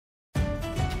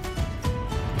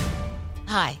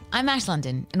Hi, I'm Ash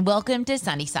London, and welcome to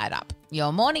Sunny Side Up,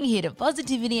 your morning hit of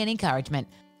positivity and encouragement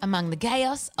among the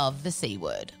chaos of the C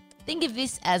word. Think of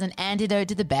this as an antidote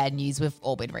to the bad news we've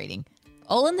all been reading,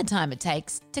 all in the time it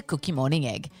takes to cook your morning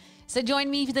egg. So join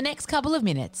me for the next couple of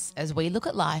minutes as we look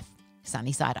at life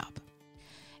sunny side up.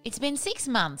 It's been 6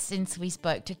 months since we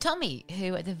spoke to Tommy,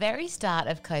 who at the very start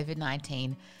of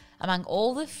COVID-19, among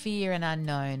all the fear and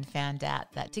unknown, found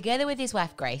out that together with his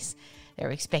wife Grace, they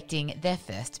were expecting their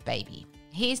first baby.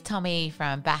 Here's Tommy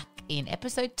from back in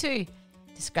episode 2,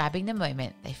 describing the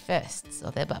moment they first saw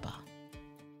their bubba.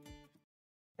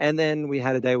 And then we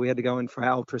had a day we had to go in for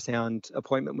our ultrasound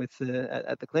appointment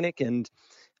at the clinic, and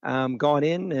gone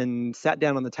in and sat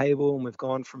down on the table, and we've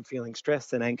gone from feeling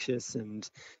stressed and anxious and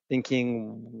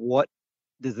thinking, what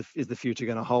is the future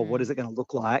going to hold? What is it going to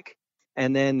look like?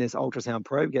 And then this ultrasound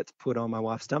probe gets put on my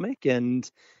wife's stomach, and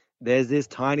there's this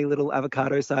tiny little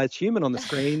avocado-sized human on the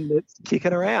screen that's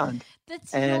kicking around.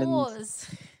 That's and yours.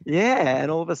 Yeah, and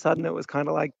all of a sudden it was kind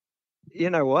of like, you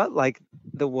know what? Like,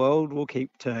 the world will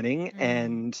keep turning,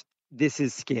 and this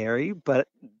is scary, but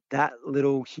that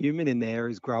little human in there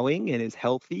is growing and is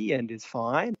healthy and is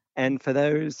fine. And for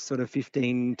those sort of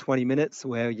 15, 20 minutes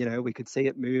where, we could see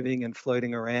it moving and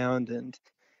floating around and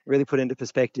really put into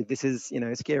perspective, this is,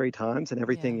 scary times, and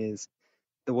everything is,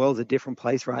 the world's a different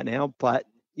place right now. But,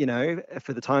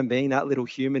 for the time being, that little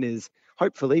human is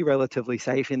hopefully relatively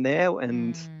safe in there.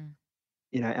 And,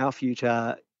 our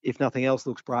future, if nothing else,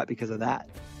 looks bright because of that.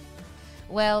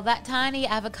 Well, that tiny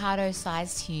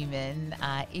avocado-sized human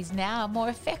is now more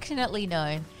affectionately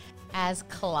known as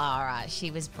Clara.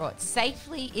 She was brought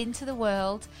safely into the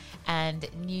world, and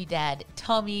new dad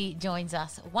Tommy joins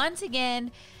us once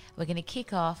again. We're going to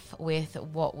kick off with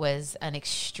what was an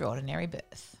extraordinary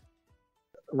birth.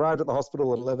 Arrived at the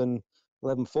hospital at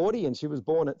 11:40, and she was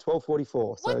born at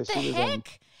 12:44. What the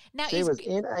heck? Now, she was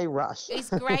in a rush. Is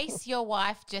Grace, your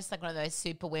wife, just like one of those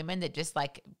super women that just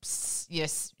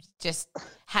just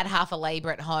had half a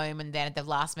labour at home and then at the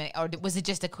last minute, or was it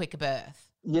just a quick birth?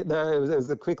 Yeah, no, it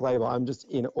was a quick labour. I'm just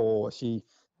in awe. She,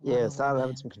 started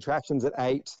having some contractions at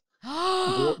 8.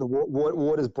 The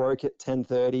waters broke at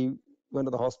 10:30. Went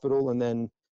to the hospital, and then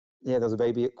there was a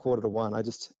baby at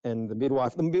 1:45. And the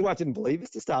midwife didn't believe us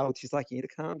to start with. She's like, "You need to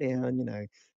calm down.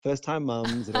 First time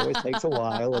mums, it always takes a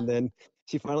while." And then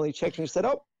she finally checked and she said,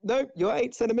 "Oh no, you're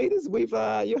 8 centimeters.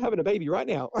 You're having a baby right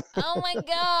now." Oh my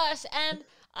gosh! And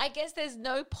I guess there's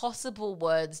no possible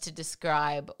words to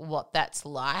describe what that's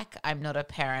like. I'm not a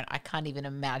parent. I can't even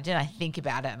imagine. I think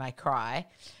about it and I cry.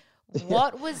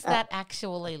 What was that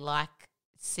actually like,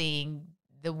 seeing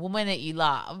the woman that you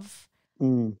love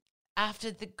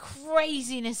after the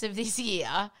craziness of this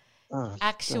year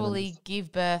actually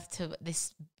give birth to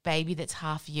this baby that's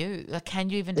half you? Like, can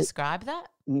you even describe that?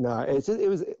 No, it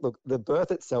was, look, the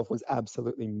birth itself was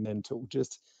absolutely mental,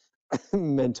 just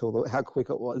mental, how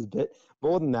quick it was. But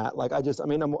more than that,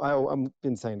 I'm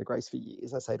been saying to Grace for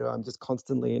years, I say to her, I'm just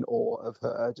constantly in awe of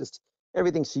her, just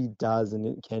everything she does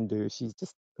and can do. She's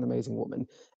just an amazing woman.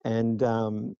 And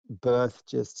birth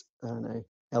just, I don't know,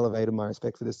 elevated my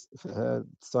respect for her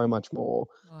so much more.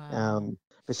 Wow.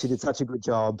 But she did such a good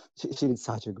job. She did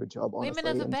such a good job, honestly.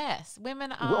 Women are the best.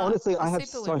 Women are honestly, I have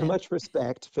so much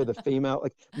respect for the female.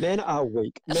 Like, men are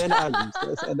weak. Men are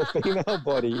useless. And the female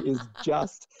body is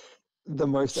just the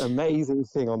most amazing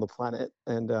thing on the planet.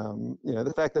 And,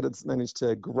 the fact that it's managed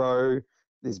to grow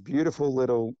this beautiful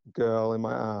little girl in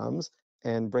my arms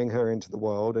and bring her into the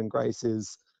world. And Grace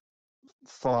is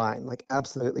fine, like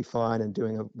absolutely fine, and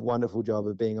doing a wonderful job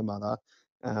of being a mother.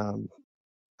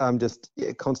 I'm just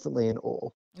constantly in awe.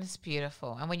 It's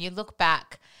beautiful. And when you look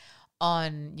back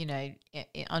on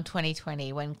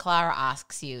 2020, when Clara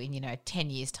asks you in 10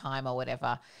 years time or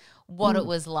whatever, what it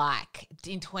was like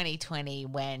in 2020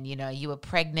 when you were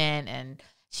pregnant and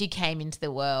she came into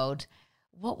the world,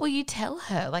 what will you tell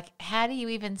her? Like, how do you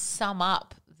even sum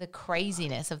up the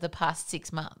craziness of the past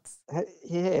 6 months? How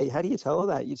do you tell her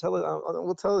that? You tell her,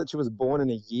 we'll tell her that she was born in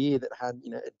a year that had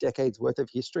a decade's worth of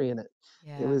history in it.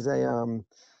 Yeah. It was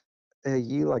a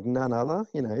year like none other.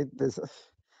 There's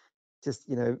just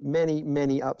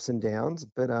many ups and downs,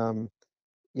 but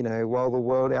while the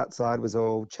world outside was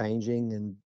all changing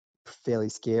and fairly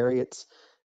scary, it's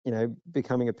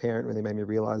becoming a parent really made me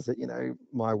realize that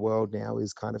my world now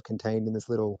is kind of contained in this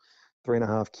little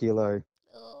 3.5 kilo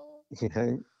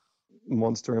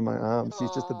monster in my arms. She's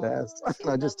just the best.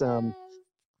 I just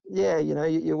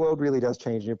your world really does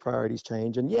change and your priorities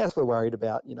change. And yes, we're worried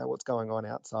about what's going on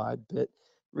outside, but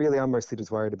really I'm mostly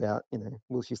just worried about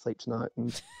will she sleep tonight,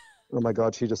 and Oh my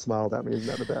God, she just smiled at me. Isn't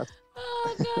that the best?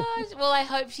 Oh, gosh. Well, I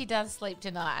hope she does sleep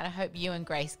tonight, and I hope you and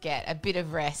Grace get a bit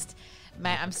of rest.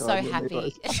 Mate, I'm so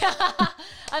happy.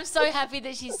 I'm so happy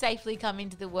that she's safely come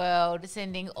into the world,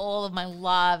 sending all of my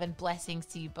love and blessings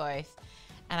to you both.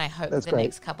 And I hope the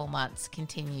next couple months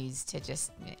continues to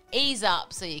just ease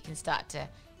up so you can start to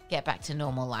get back to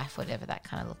normal life, whatever that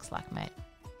kind of looks like, mate.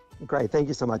 Great. Thank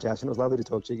you so much, Ash. And it was lovely to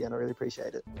talk to you again. I really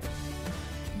appreciate it.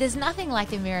 There's nothing like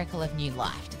the miracle of new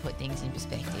life to put things in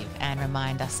perspective and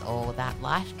remind us all that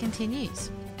life continues.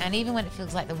 And even when it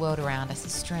feels like the world around us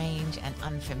is strange and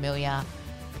unfamiliar,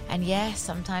 and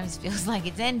sometimes feels like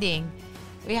it's ending,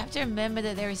 we have to remember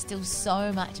that there is still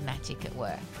so much magic at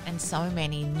work and so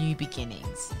many new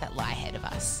beginnings that lie ahead of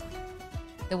us.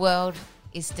 The world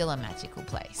is still a magical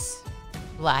place.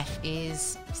 Life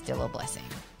is still a blessing.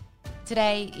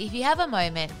 Today, if you have a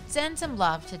moment, send some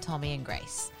love to Tommy and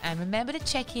Grace, and remember to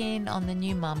check in on the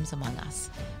new mums among us,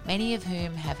 many of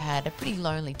whom have had a pretty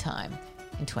lonely time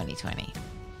in 2020.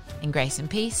 In grace and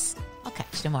peace, I'll catch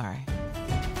you tomorrow.